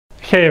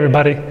Hey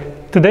everybody,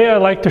 today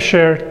I'd like to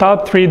share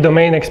top 3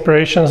 domain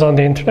expirations on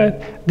the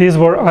internet. These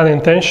were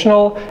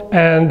unintentional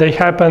and they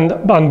happened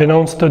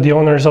unbeknownst to the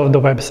owners of the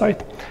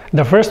website.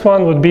 The first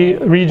one would be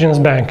Regions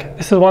Bank.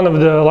 This is one of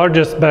the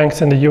largest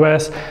banks in the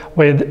US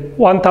with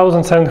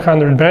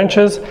 1,700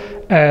 branches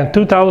and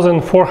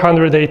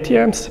 2,400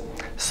 ATMs.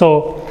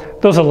 So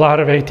there's a lot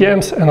of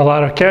ATMs and a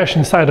lot of cash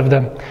inside of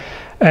them.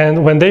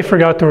 And when they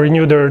forgot to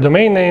renew their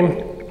domain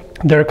name,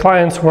 their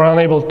clients were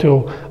unable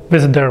to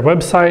visit their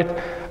website,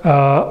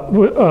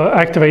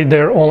 activate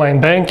their online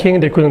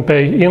banking, they couldn't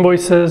pay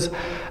invoices.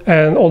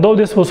 And although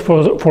this was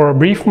for a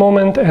brief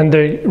moment and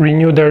they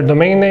renewed their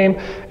domain name,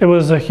 it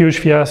was a huge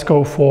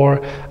fiasco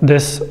for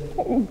this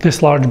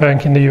large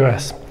bank in the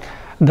US.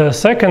 The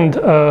second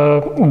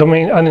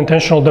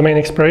unintentional domain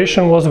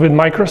expiration was with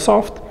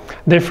Microsoft.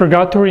 They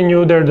forgot to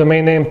renew their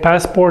domain name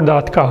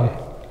passport.com.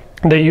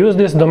 They used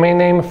this domain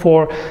name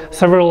for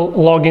several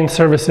login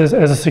services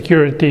as a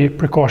security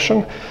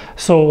precaution.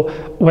 So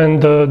when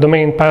the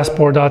domain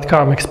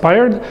passport.com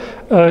expired,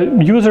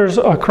 users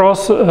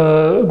across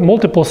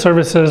multiple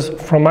services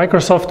from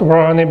Microsoft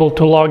were unable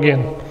to log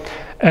in.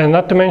 And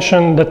not to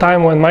mention the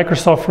time when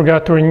Microsoft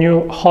forgot to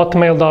renew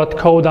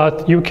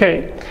hotmail.co.uk.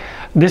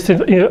 This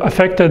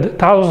affected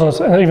thousands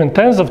and even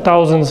tens of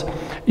thousands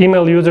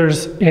email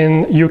users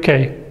in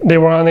UK. They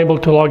were unable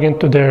to log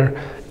into their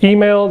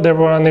email, they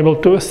were unable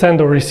to send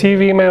or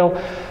receive email,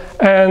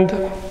 and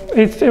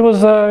it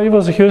was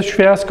a huge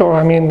fiasco.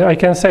 I mean, I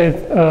can't say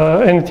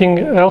anything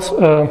else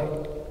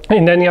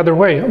in any other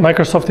way.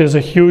 Microsoft is a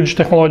huge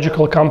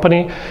technological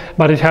company,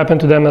 but it happened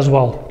to them as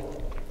well.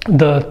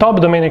 The top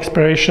domain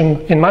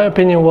expiration, in my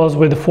opinion, was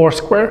with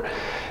Foursquare.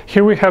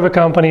 Here we have a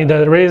company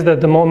that raised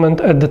at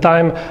the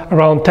time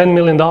around $10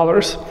 million,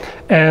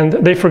 and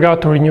they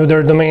forgot to renew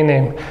their domain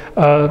name.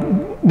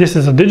 This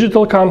is a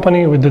digital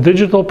company with the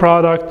digital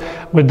product,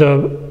 with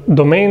the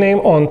domain name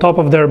on top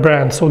of their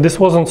brand. So this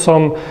wasn't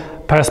some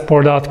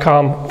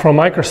passport.com from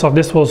Microsoft,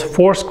 this was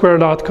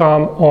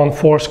foursquare.com on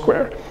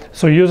Foursquare.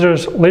 So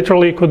users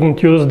literally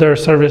couldn't use their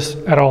service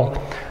at all.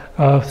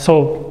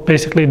 So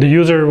basically the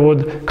user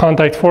would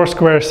contact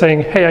Foursquare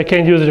saying, hey, I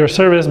can't use your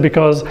service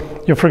because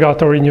you forgot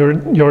to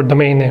renew your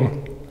domain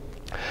name.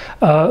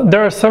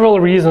 There are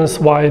several reasons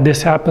why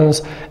this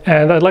happens,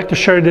 and I'd like to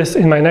share this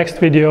in my next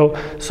video,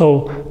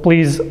 so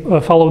please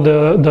follow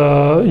the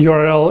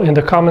URL in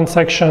the comment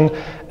section,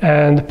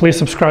 and please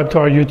subscribe to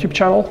our YouTube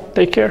channel.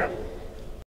 Take care.